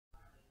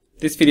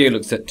This video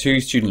looks at two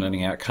student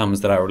learning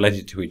outcomes that are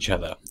related to each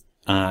other.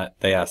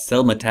 They are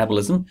cell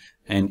metabolism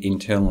and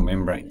internal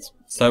membranes.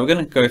 So we're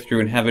going to go through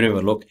and have a bit of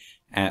a look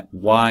at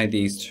why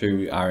these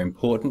two are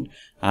important,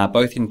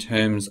 both in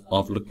terms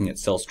of looking at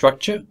cell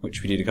structure,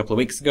 which we did a couple of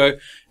weeks ago,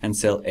 and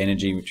cell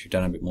energy, which we've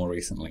done a bit more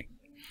recently.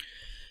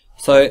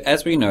 So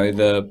as we know,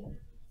 the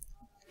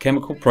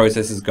chemical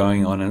processes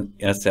going on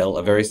in a cell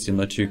are very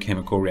similar to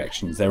chemical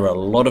reactions. There are a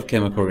lot of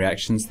chemical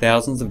reactions,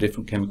 thousands of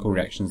different chemical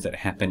reactions that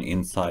happen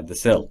inside the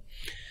cell.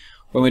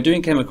 When we're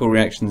doing chemical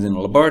reactions in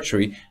a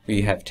laboratory,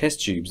 we have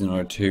test tubes in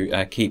order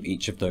to keep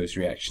each of those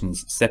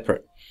reactions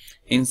separate.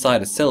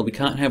 Inside a cell, we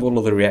can't have all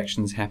of the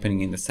reactions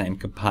happening in the same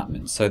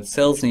compartment, so the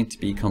cells need to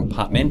be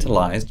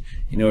compartmentalized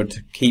in order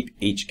to keep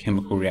each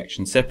chemical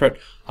reaction separate,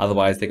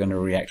 otherwise they're going to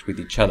react with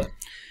each other.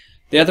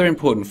 The other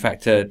important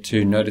factor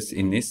to notice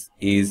in this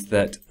is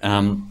that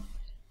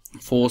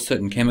for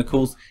certain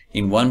chemicals,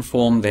 in one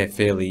form they're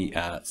fairly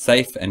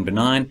safe and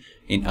benign,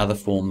 in other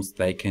forms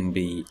they can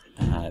be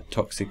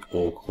toxic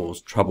or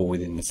cause trouble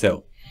within the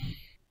cell.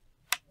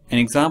 An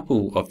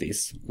example of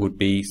this would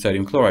be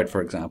sodium chloride, for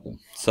example.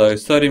 So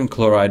sodium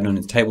chloride, known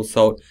as table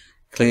salt,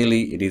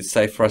 clearly it is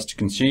safe for us to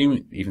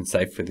consume, even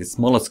safe for this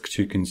mollusk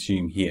to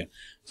consume here.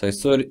 So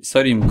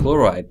sodium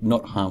chloride,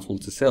 not harmful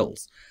to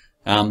cells.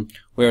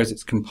 Whereas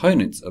its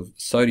components of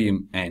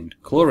sodium and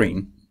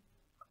chlorine,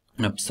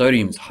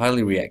 sodium is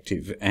highly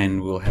reactive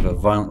and will have a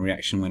violent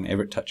reaction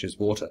whenever it touches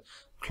water.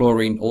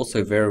 Chlorine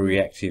also very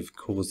reactive,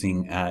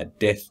 causing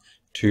death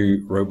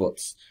to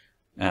robots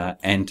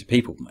and to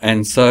people.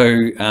 And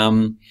so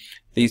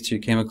these two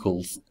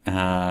chemicals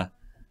are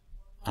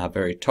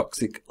very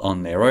toxic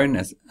on their own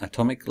as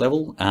atomic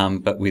level,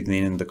 but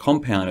within the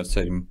compound of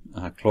sodium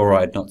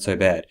chloride, not so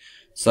bad.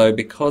 So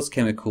because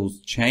chemicals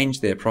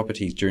change their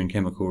properties during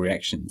chemical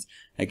reactions,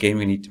 again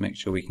we need to make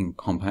sure we can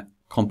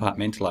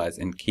compartmentalize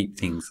and keep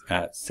things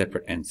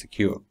separate and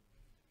secure.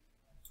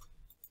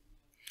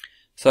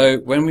 So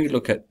when we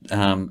look at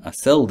a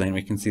cell, then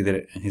we can see that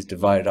it is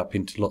divided up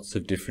into lots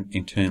of different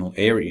internal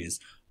areas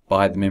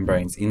by the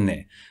membranes in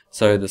there.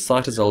 So the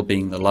cytosol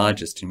being the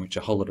largest, in which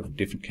a whole lot of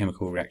different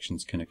chemical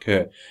reactions can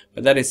occur,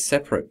 but that is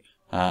separate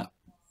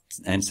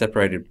and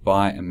separated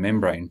by a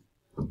membrane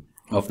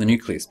of the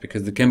nucleus,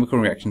 because the chemical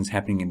reactions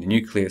happening in the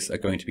nucleus are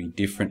going to be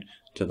different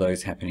to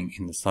those happening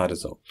in the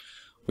cytosol.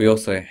 We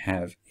also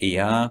have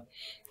ER,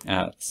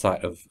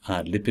 site of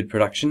lipid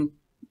production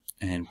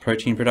and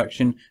protein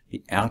production.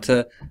 The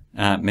outer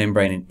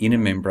membrane and inner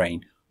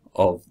membrane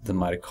of the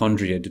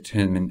mitochondria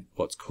determine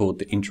what's called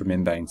the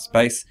intramembrane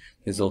space.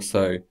 There's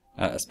also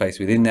a space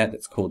within that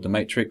that's called the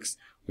matrix.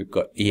 We've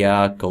got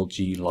ER,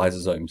 Golgi,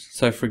 lysosomes.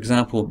 So for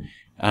example,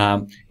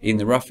 in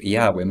the rough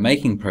ER we're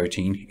making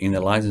protein, in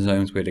the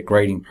lysosomes we're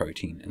degrading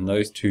protein, and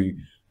those two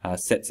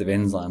sets of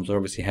enzymes are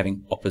obviously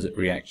having opposite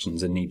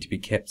reactions and need to be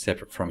kept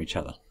separate from each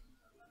other.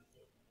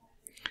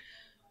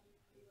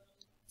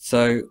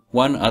 So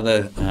one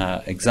other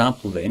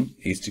example then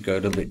is to go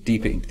a little bit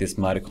deeper into this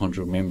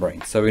mitochondrial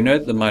membrane. So we know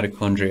that the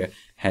mitochondria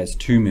has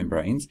two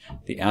membranes,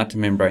 the outer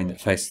membrane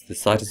that faces the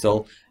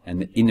cytosol and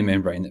the inner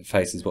membrane that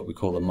faces what we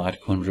call the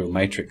mitochondrial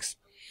matrix.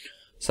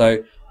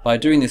 So by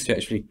doing this, we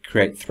actually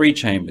create three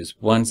chambers.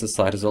 One's the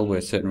cytosol,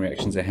 where certain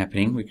reactions are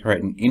happening. We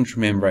create an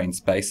intramembrane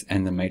space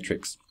and the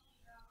matrix.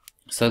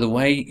 So the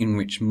way in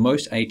which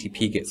most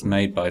ATP gets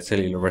made by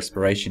cellular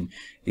respiration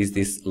is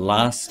this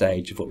last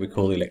stage of what we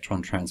call the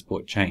electron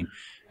transport chain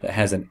that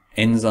has an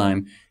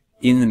enzyme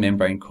in the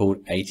membrane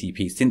called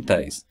ATP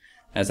synthase.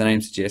 As the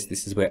name suggests,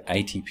 this is where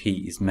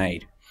ATP is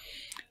made.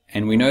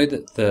 And we know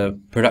that the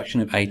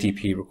production of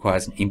ATP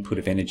requires an input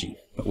of energy.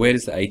 But where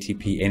does the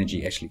ATP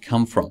energy actually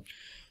come from?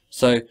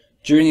 So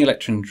during the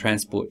electron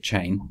transport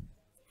chain,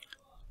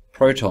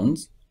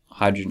 protons,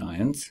 hydrogen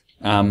ions,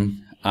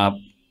 are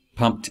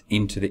pumped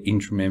into the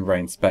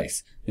intramembrane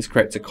space. This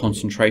creates a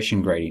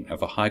concentration gradient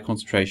of a high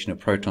concentration of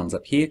protons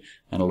up here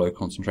and a low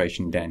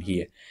concentration down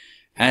here.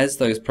 As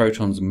those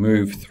protons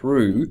move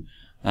through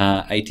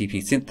ATP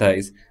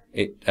synthase,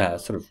 it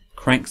sort of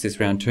cranks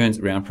this round, turns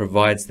it around,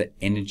 provides the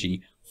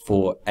energy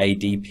for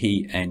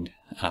ADP and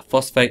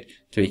phosphate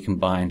to be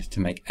combined to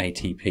make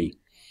ATP.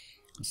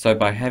 So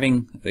by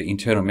having the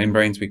internal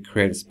membranes, we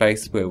create a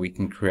space where we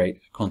can create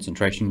a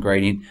concentration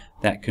gradient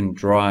that can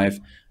drive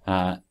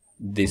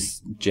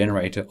this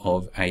generator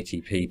of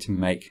ATP to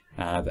make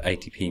the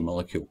ATP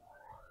molecule.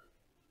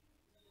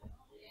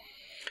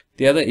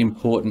 The other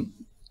important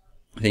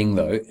thing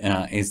though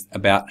is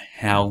about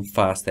how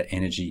fast that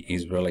energy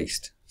is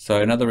released.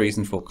 So another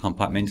reason for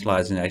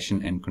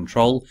compartmentalization and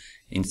control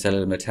in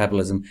cellular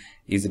metabolism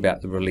is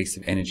about the release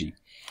of energy.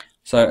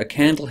 So a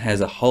candle has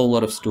a whole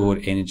lot of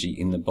stored energy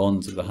in the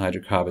bonds of the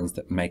hydrocarbons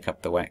that make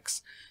up the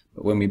wax.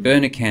 But when we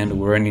burn a candle,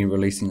 we're only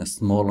releasing a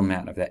small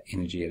amount of that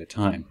energy at a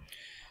time.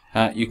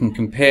 You can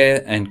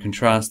compare and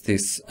contrast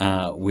this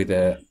with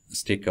a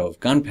stick of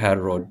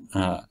gunpowder or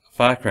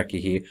firecracker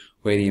here,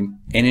 where the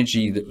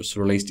energy that was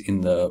released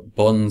in the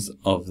bonds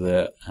of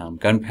the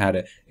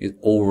gunpowder is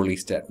all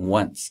released at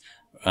once,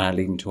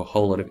 leading to a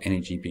whole lot of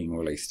energy being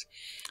released.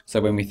 So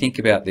when we think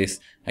about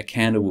this, a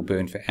candle will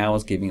burn for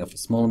hours, giving off a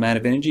small amount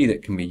of energy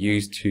that can be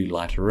used to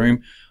light a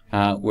room,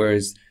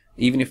 whereas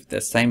even if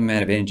the same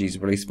amount of energy is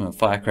released from a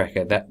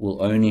firecracker, that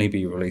will only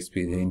be released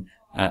within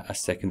a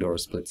second or a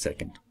split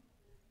second.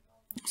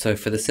 So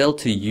for the cell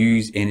to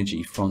use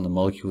energy from the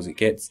molecules it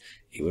gets,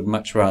 it would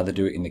much rather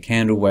do it in the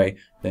candle way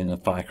than the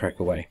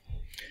firecracker way.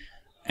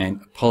 And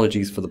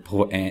apologies for the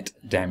poor ant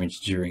damage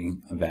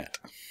during that.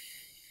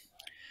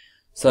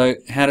 So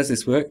how does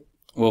this work?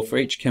 Well, for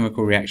each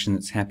chemical reaction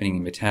that's happening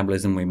in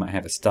metabolism, we might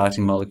have a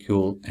starting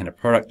molecule and a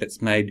product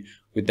that's made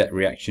with that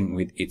reaction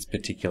with its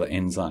particular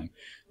enzyme.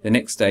 The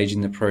next stage in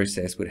the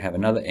process would have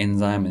another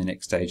enzyme, and the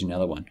next stage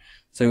another one.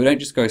 So we don't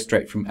just go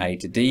straight from A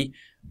to D.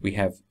 We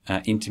have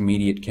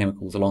intermediate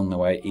chemicals along the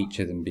way, each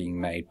of them being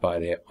made by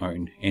their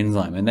own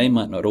enzyme, and they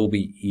might not all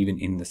be even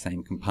in the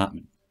same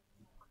compartment.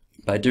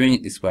 By doing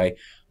it this way,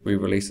 we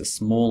release a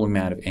small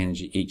amount of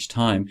energy each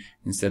time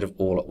instead of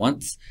all at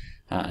once,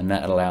 and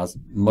that allows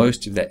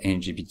most of that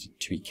energy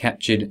to be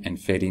captured and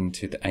fed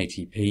into the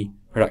ATP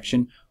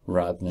production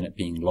rather than it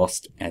being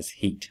lost as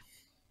heat.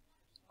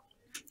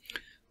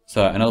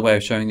 So another way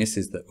of showing this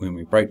is that when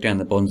we break down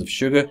the bonds of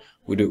sugar,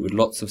 we do it with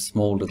lots of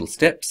small little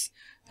steps,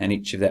 and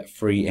each of that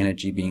free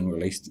energy being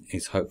released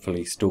is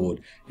hopefully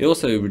stored. It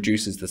also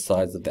reduces the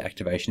size of the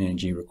activation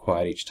energy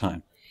required each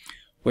time.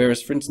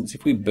 Whereas, for instance,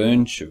 if we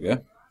burn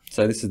sugar,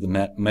 so this is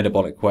the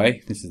metabolic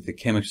way, this is the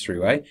chemistry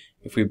way.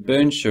 If we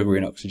burn sugar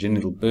in oxygen,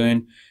 it'll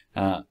burn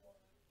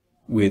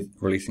with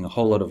releasing a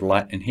whole lot of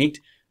light and heat,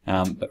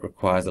 but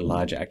requires a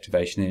larger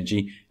activation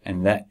energy,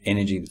 and that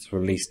energy that's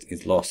released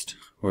is lost.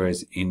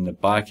 Whereas in the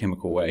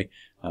biochemical way,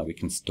 we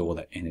can store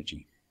that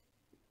energy.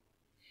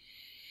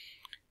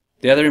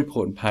 The other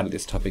important part of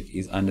this topic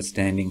is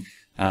understanding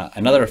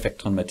another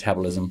effect on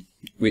metabolism,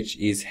 which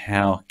is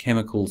how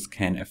chemicals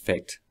can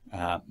affect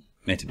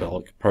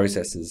metabolic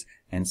processes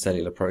and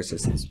cellular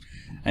processes.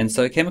 And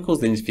so chemicals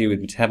that interfere with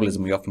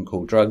metabolism we often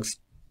call drugs.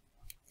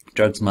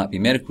 Drugs might be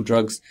medical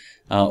drugs,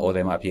 or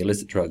they might be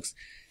illicit drugs.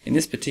 In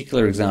this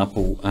particular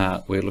example,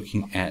 we're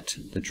looking at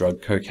the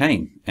drug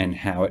cocaine and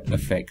how it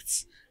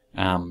affects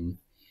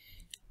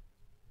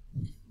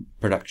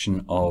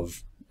production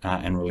of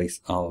and release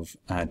of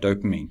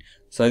dopamine.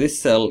 So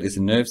this cell is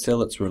a nerve cell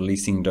that's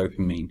releasing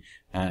dopamine,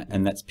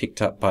 and that's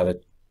picked up by the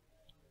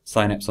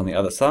synapse on the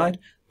other side,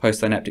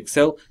 postsynaptic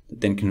cell,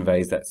 that then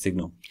conveys that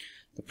signal.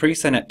 The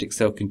presynaptic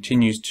cell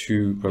continues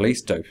to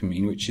release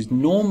dopamine, which is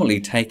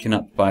normally taken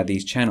up by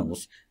these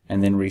channels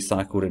and then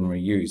recycled and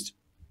reused.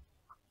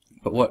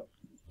 But what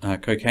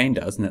cocaine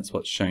does, and that's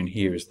what's shown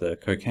here is the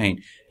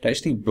cocaine, it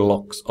actually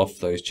blocks off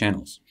those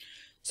channels.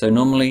 So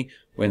normally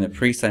when the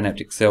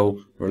presynaptic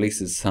cell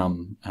releases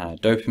some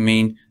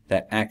dopamine,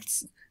 that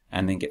acts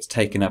and then gets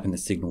taken up and the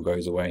signal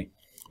goes away.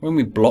 When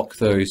we block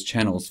those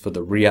channels for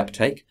the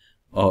reuptake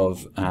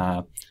of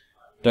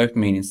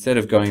dopamine, instead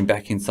of going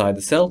back inside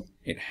the cell,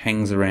 it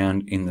hangs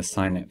around in the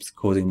synapse,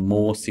 causing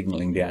more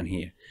signaling down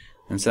here.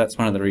 And so that's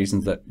one of the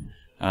reasons that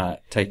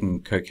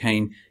taking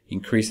cocaine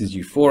increases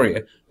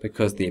euphoria,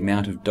 because the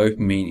amount of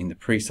dopamine in the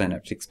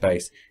presynaptic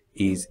space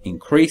is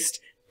increased,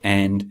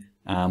 and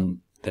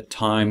the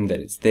time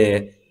that it's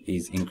there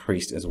is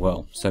increased as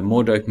well. So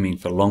more dopamine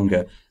for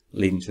longer,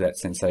 leading to that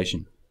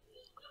sensation.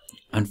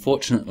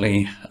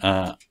 Unfortunately,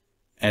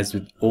 as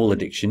with all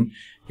addiction,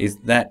 is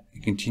that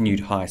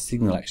continued high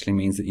signal actually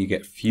means that you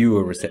get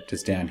fewer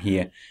receptors down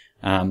here,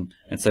 and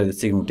so the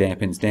signal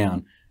dampens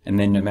down, and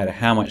then no matter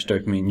how much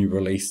dopamine you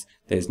release,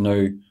 there's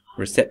no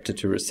receptor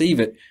to receive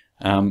it,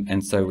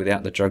 and so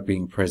without the drug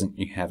being present,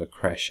 you have a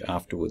crash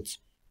afterwards.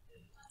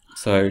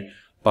 So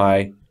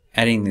by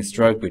adding this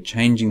drug, we're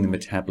changing the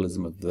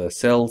metabolism of the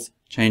cells,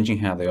 changing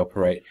how they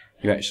operate.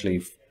 You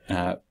actually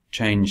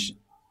change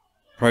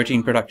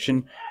protein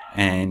production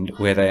and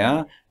where they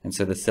are, and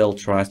so the cell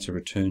tries to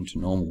return to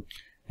normal.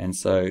 And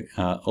so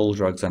all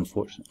drugs,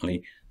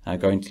 unfortunately, are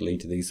going to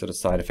lead to these sort of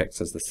side effects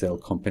as the cell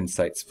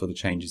compensates for the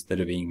changes that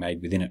are being made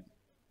within it.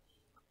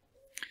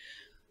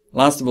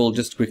 Last of all,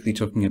 just quickly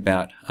talking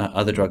about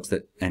other drugs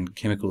and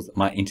chemicals that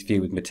might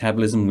interfere with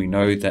metabolism. We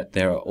know that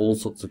there are all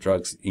sorts of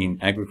drugs in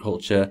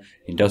agriculture,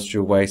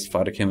 industrial waste,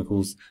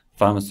 phytochemicals,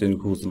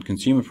 pharmaceuticals, and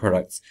consumer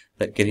products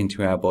that get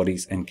into our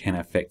bodies and can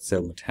affect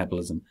cell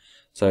metabolism.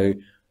 So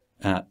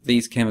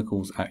these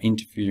chemicals are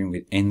interfering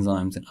with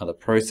enzymes and other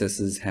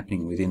processes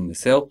happening within the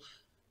cell.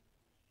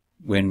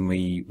 When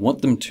we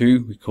want them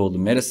to, we call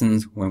them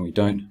medicines. When we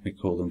don't, we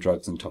call them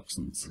drugs and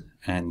toxins.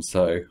 And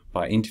so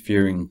by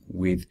interfering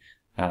with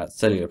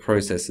cellular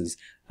processes,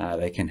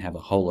 they can have a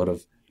whole lot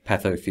of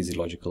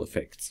pathophysiological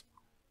effects.